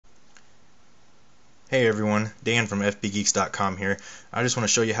Hey everyone, Dan from fbgeeks.com here. I just want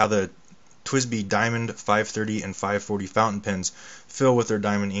to show you how the TWSBI Diamond 530 and 540 fountain pens fill with their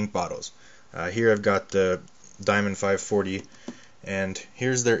diamond ink bottles. Here I've got the Diamond 540 and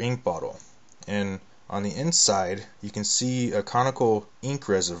here's their ink bottle. And on the inside you can see a conical ink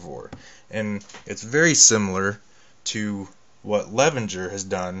reservoir, and it's very similar to what Levenger has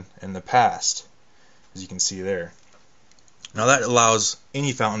done in the past, as you can see there. Now that allows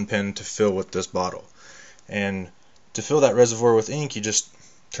any fountain pen to fill with this bottle. And to fill that reservoir with ink, you just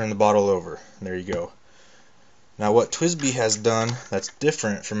turn the bottle over. There you go. Now what TWSBI has done that's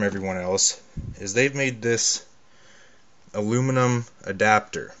different from everyone else is they've made this aluminum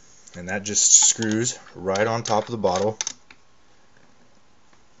adapter, and that just screws right on top of the bottle.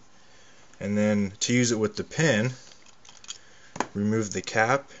 And then to use it with the pen, remove the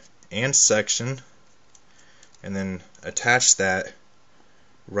cap and section and then attach that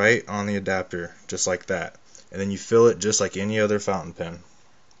right on the adapter, just like that. And then you fill it just like any other fountain pen.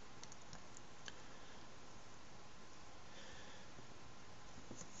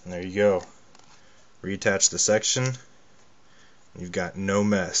 And there you go. Reattach the section. You've got no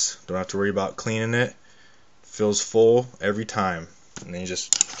mess. Don't have to worry about cleaning it. Fills full every time. And then you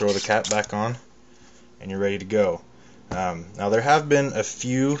just throw the cap back on and you're ready to go. Now there have been a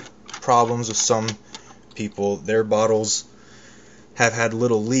few problems with some people. Their bottles have had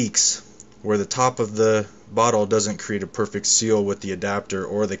little leaks where the top of the bottle doesn't create a perfect seal with the adapter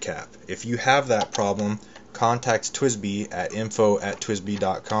or the cap. If you have that problem, contact TWSBI at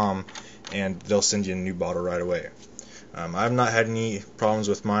info@twsbi.com and they'll send you a new bottle right away. I've not had any problems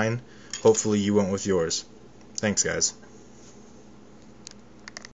with mine. Hopefully you won't with yours. Thanks guys.